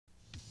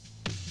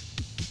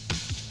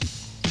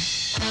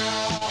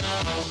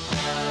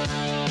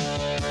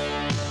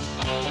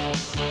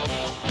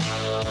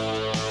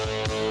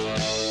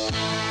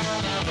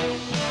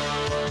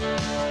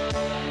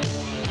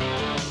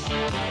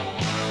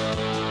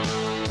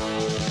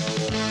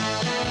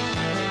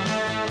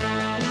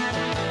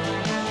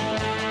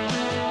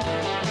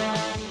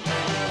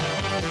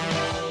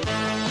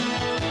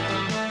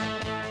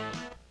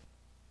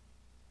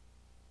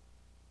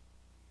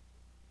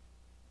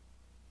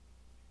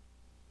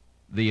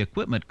The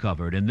equipment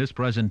covered in this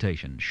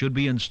presentation should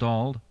be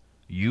installed,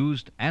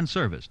 used, and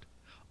serviced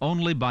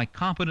only by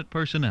competent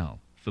personnel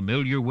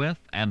familiar with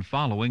and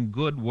following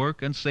good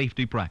work and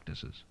safety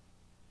practices.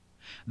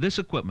 This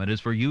equipment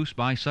is for use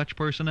by such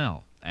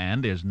personnel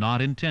and is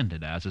not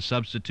intended as a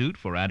substitute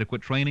for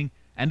adequate training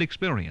and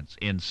experience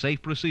in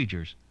safe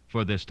procedures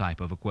for this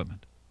type of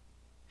equipment.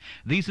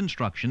 These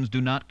instructions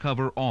do not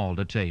cover all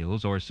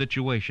details or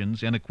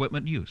situations in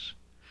equipment use,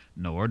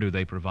 nor do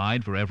they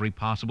provide for every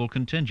possible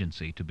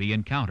contingency to be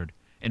encountered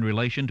in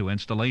relation to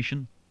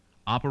installation,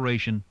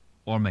 operation,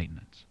 or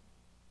maintenance.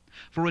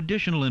 For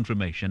additional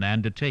information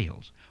and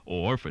details,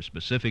 or for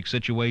specific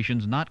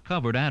situations not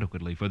covered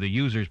adequately for the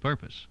user's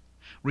purpose,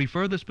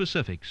 refer the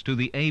specifics to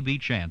the A.B.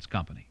 Chance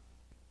Company.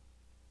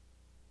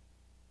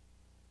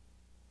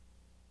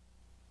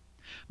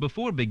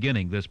 Before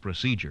beginning this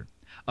procedure,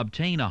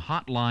 obtain a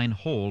hotline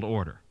hold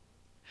order.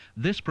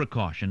 This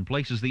precaution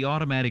places the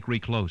automatic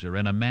recloser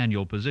in a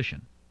manual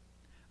position.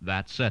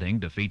 That setting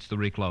defeats the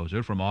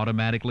recloser from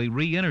automatically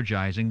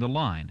re-energizing the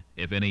line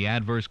if any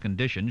adverse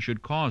condition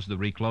should cause the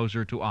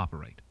recloser to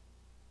operate.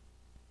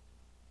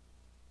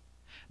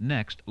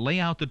 Next, lay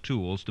out the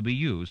tools to be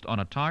used on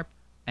a tarp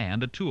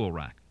and a tool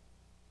rack.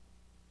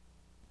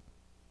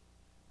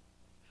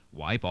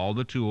 Wipe all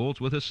the tools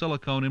with a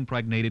silicone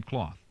impregnated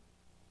cloth.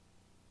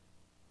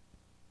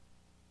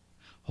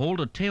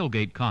 Hold a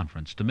tailgate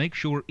conference to make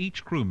sure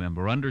each crew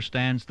member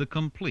understands the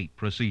complete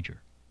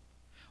procedure.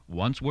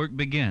 Once work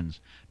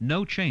begins,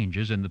 no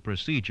changes in the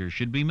procedure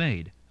should be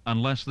made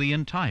unless the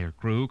entire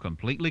crew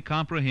completely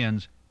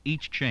comprehends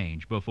each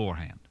change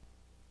beforehand.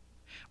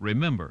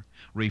 Remember,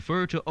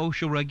 refer to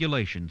OSHA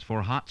regulations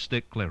for hot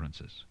stick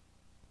clearances.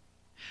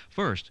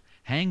 First,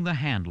 hang the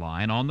hand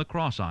line on the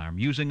crossarm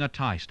using a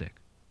tie stick.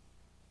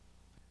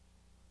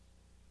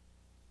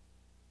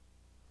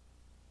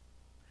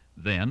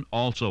 Then,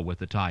 also with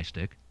the tie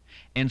stick,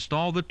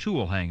 install the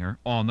tool hanger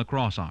on the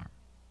crossarm.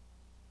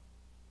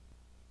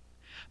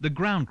 The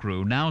ground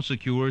crew now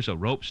secures a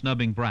rope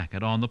snubbing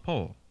bracket on the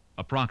pole,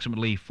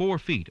 approximately 4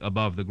 feet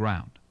above the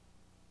ground.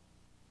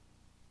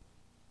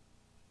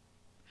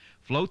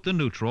 Float the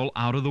neutral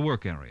out of the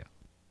work area.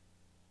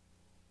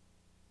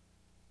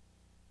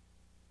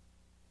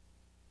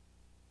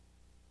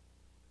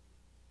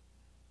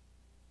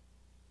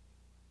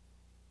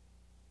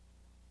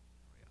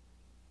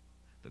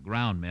 The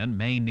groundmen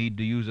may need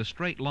to use a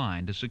straight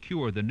line to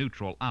secure the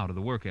neutral out of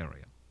the work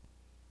area.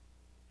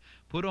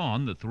 Put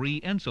on the 3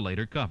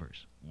 insulator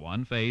covers,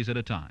 one phase at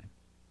a time.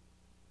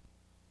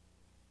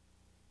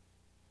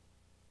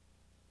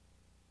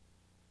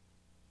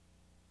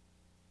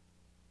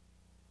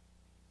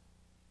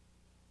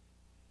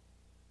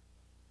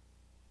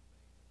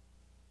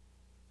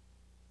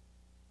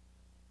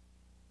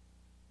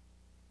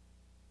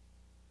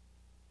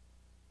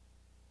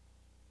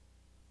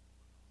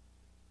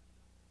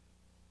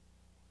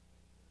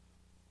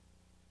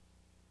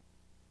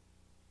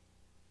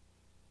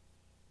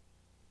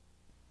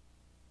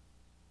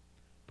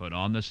 Put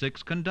on the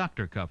 6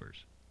 conductor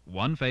covers,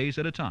 one phase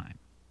at a time.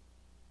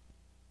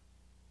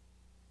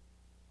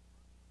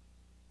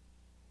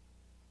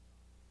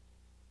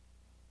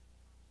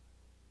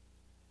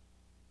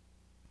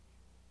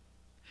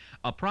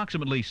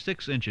 Approximately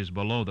 6 inches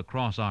below the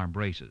crossarm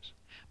braces,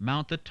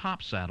 mount the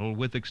top saddle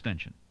with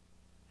extension.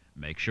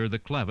 Make sure the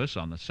clevis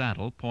on the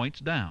saddle points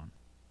down.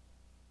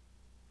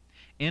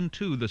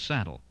 Into the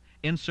saddle,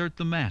 insert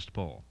the mast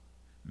pole,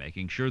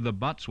 making sure the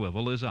butt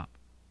swivel is up.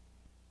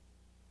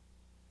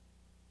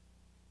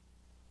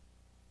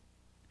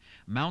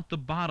 Mount the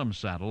bottom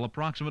saddle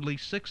approximately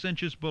 6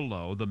 inches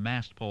below the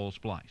mast pole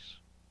splice.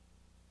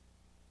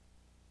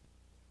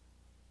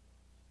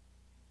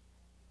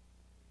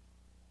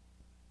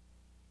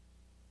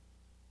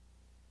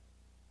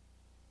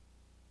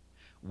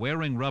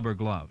 Wearing rubber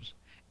gloves,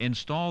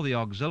 install the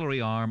auxiliary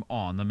arm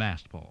on the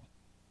mast pole.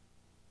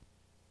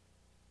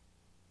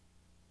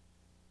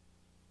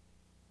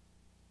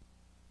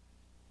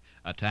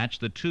 Attach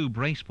the 2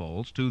 brace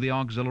poles to the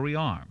auxiliary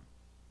arm.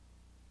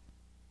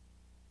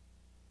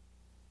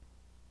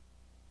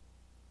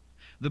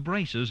 The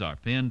braces are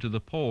pinned to the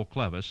pole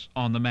clevis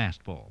on the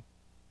mast pole.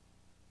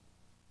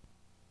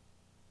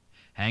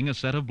 Hang a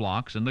set of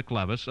blocks in the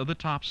clevis of the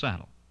top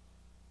saddle.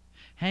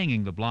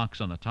 Hanging the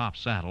blocks on the top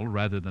saddle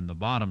rather than the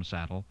bottom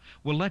saddle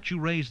will let you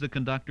raise the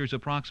conductors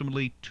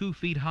approximately 2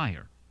 feet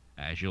higher,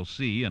 as you'll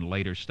see in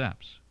later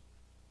steps.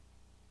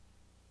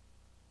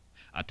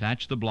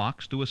 Attach the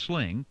blocks to a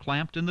sling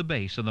clamped in the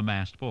base of the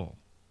mast pole.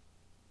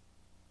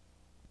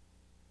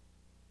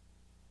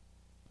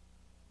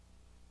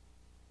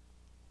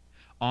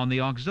 On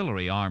the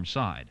auxiliary arm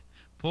side,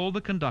 pull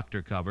the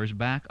conductor covers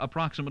back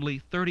approximately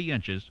 30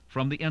 inches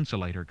from the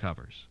insulator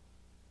covers.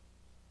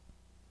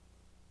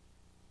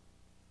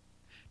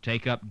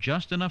 Take up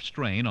just enough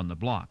strain on the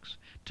blocks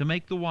to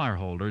make the wire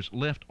holders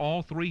lift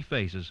all three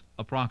phases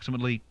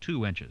approximately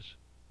 2 inches.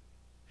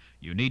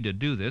 You need to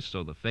do this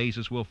so the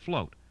phases will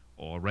float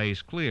or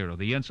raise clear of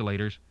the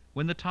insulators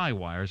when the tie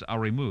wires are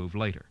removed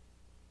later.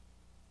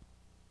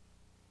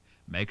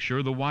 Make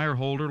sure the wire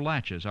holder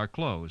latches are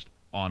closed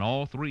on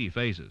all three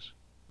phases.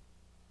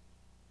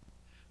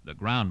 The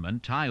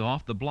groundmen tie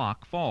off the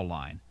block fall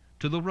line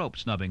to the rope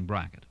snubbing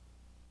bracket.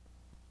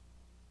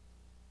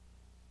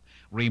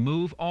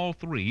 Remove all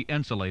three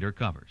insulator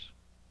covers.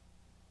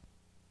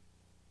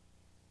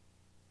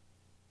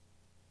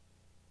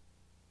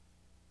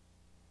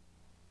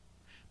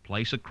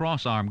 Place a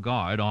crossarm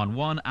guard on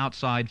one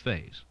outside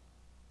phase.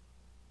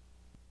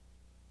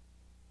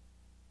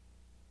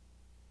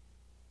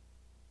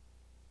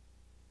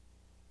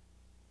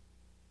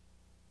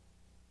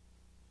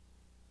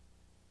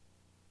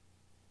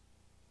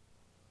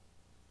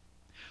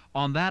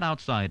 On that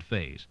outside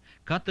phase,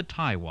 cut the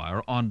tie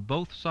wire on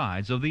both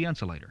sides of the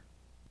insulator.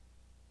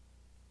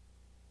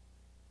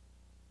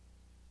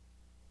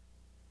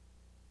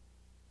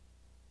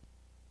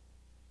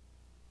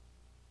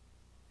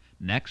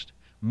 Next,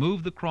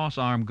 move the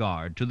crossarm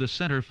guard to the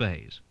center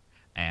phase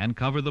and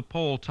cover the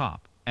pole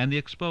top and the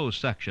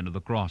exposed section of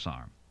the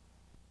crossarm.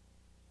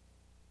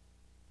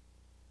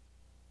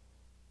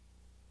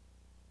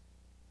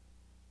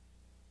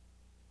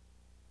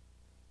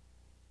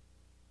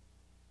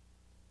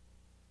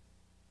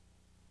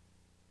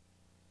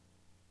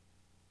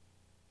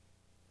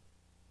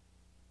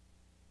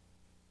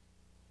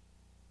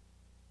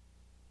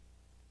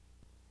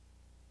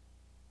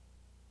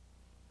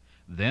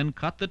 Then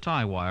cut the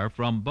tie wire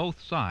from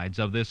both sides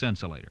of this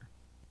insulator.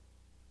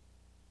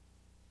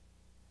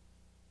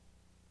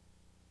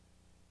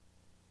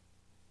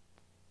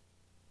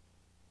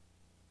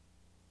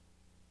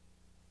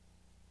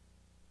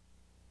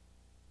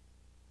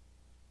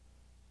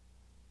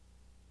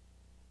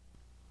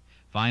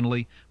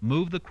 Finally,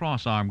 move the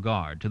crossarm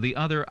guard to the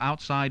other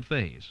outside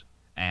phase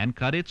and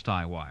cut its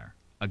tie wire,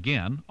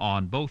 again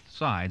on both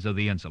sides of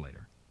the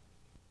insulator.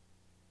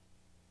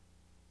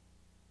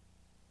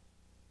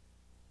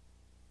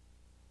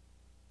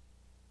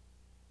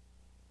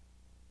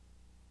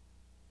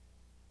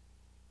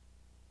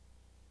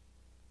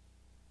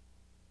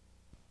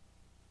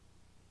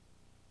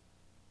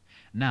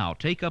 Now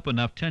take up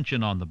enough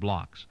tension on the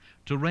blocks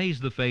to raise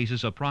the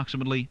phases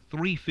approximately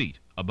 3 feet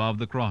above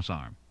the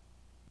crossarm.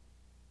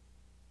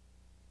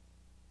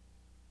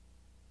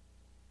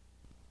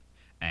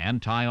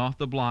 And tie off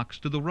the blocks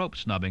to the rope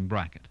snubbing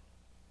bracket.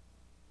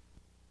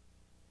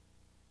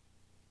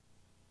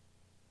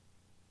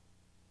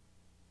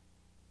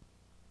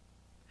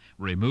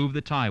 Remove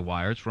the tie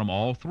wires from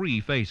all three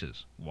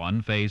phases,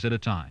 one phase at a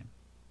time.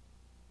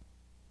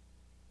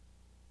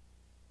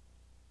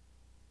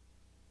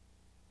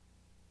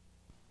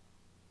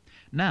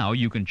 Now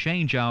you can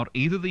change out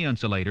either the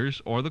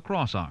insulators or the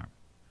crossarm,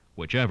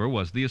 whichever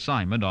was the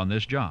assignment on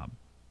this job.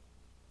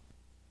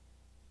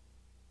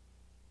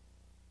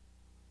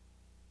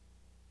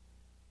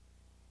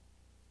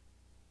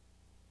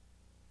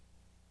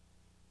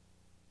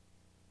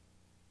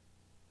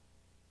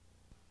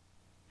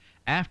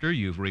 After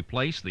you've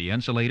replaced the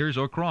insulators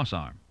or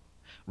crossarm,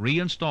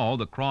 reinstall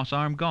the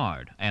crossarm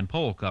guard and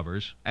pole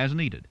covers as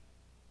needed.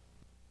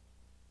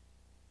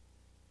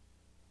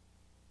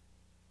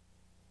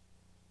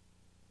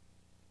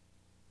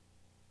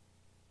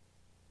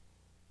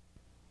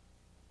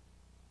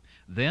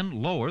 Then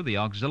lower the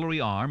auxiliary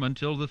arm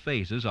until the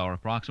phases are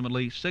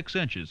approximately 6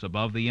 inches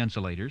above the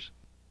insulators.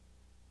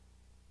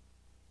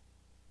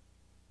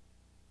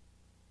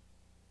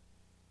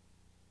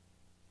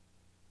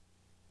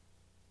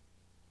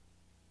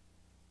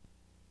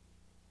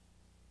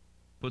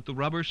 Put the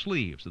rubber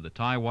sleeves of the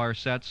tie wire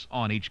sets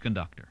on each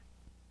conductor.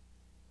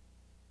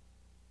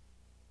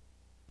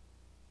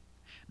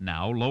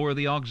 Now lower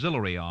the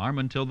auxiliary arm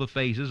until the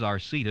phases are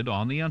seated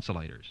on the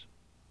insulators.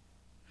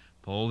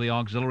 Pull the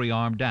auxiliary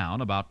arm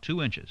down about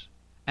 2 inches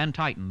and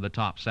tighten the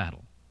top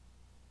saddle.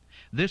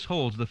 This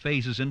holds the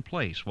phases in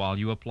place while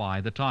you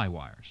apply the tie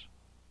wires.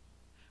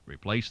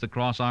 Replace the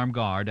crossarm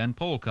guard and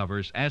pole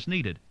covers as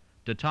needed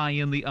to tie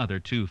in the other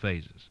 2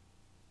 phases.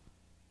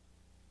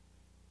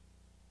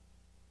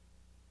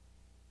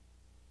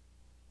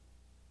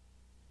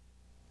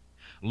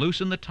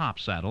 Loosen the top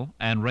saddle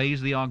and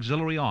raise the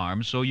auxiliary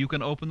arm so you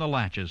can open the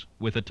latches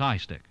with a tie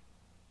stick.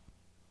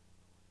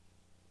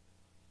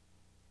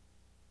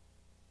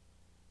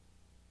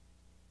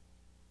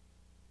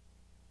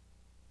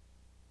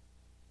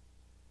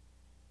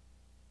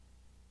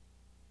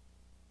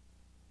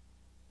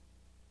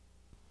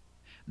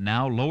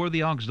 Now lower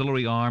the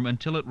auxiliary arm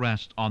until it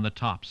rests on the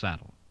top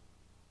saddle.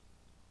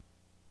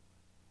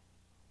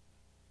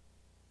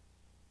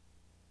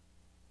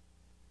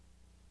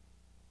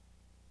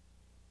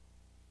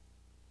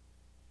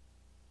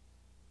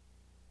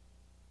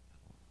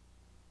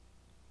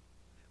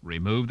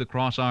 Remove the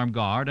crossarm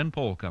guard and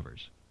pole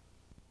covers.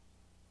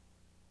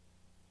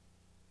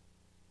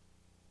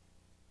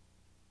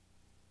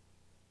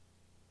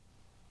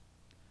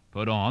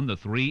 Put on the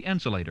 3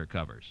 insulator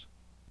covers.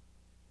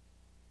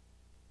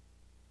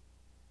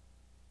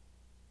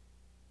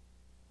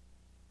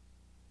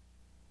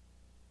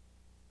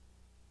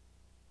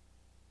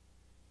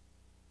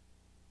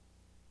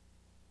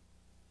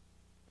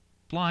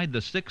 Slide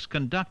the 6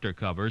 conductor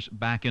covers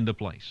back into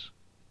place.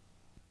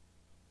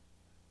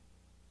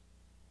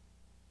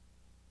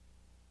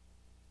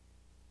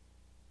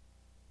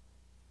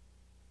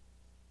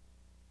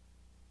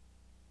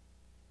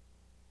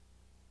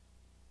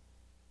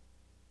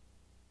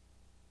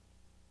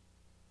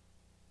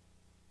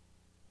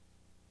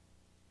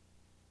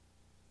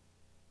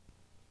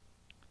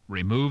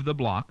 Remove the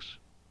blocks.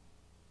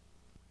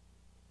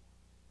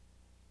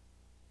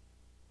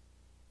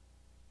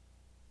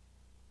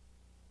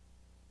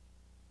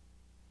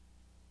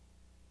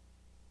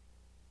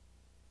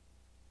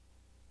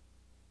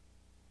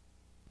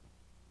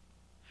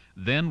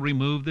 Then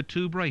remove the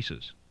 2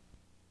 braces.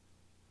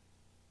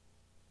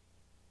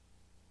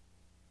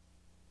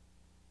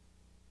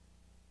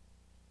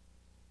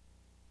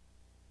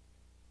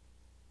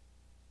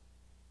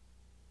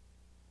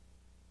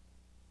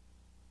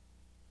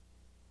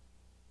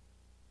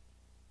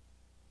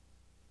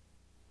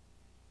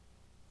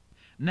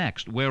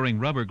 Next, wearing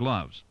rubber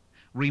gloves,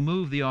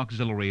 remove the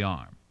auxiliary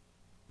arm.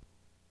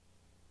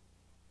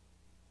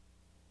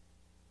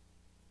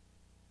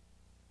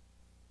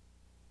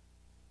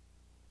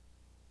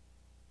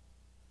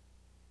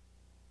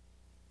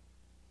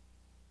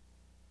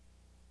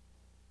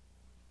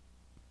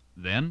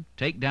 Then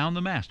take down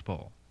the mast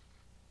pole.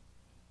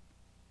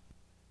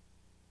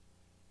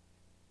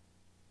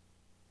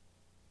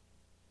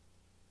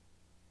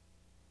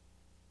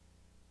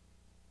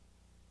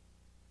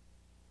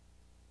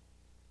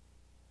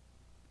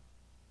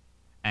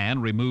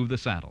 And remove the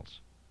saddles.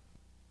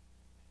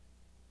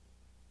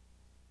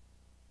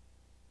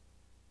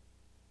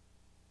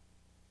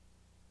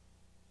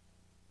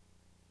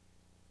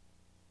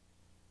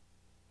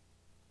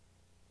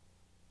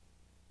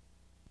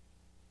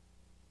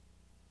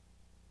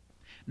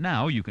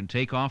 Now you can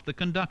take off the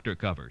conductor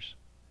covers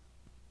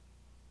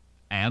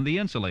and the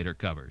insulator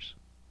covers.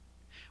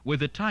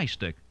 With a tie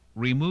stick,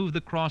 remove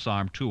the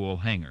crossarm tool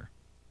hanger.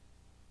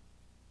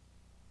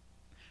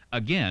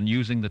 Again,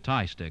 using the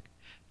tie stick,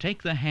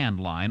 take the hand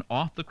line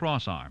off the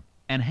crossarm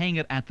and hang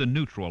it at the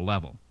neutral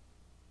level.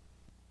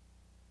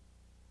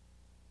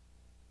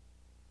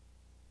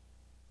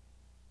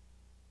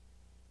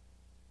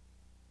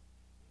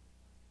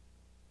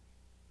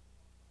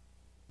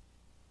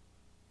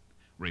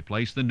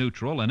 Replace the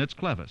neutral in its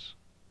clevis.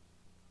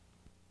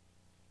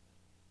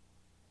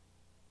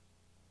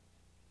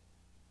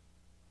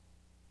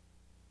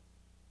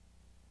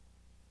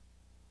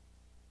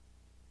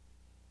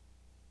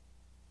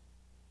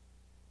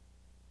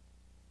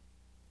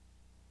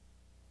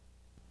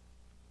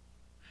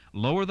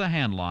 Lower the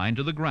hand line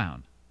to the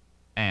ground,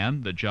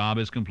 and the job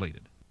is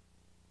completed.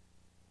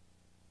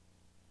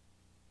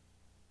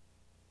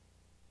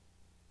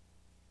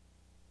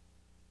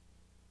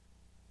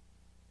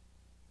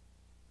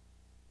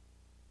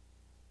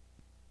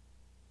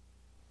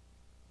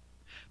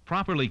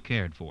 Properly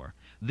cared for,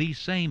 these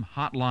same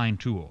hotline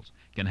tools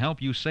can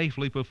help you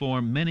safely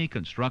perform many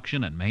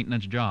construction and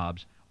maintenance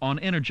jobs on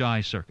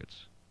energized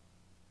circuits.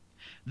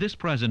 This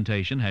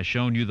presentation has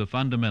shown you the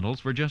fundamentals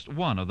for just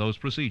one of those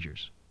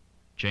procedures,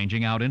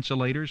 changing out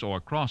insulators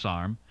or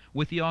crossarm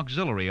with the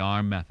auxiliary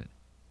arm method.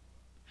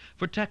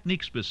 For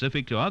techniques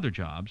specific to other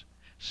jobs,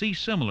 see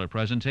similar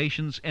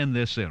presentations in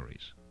this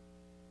series.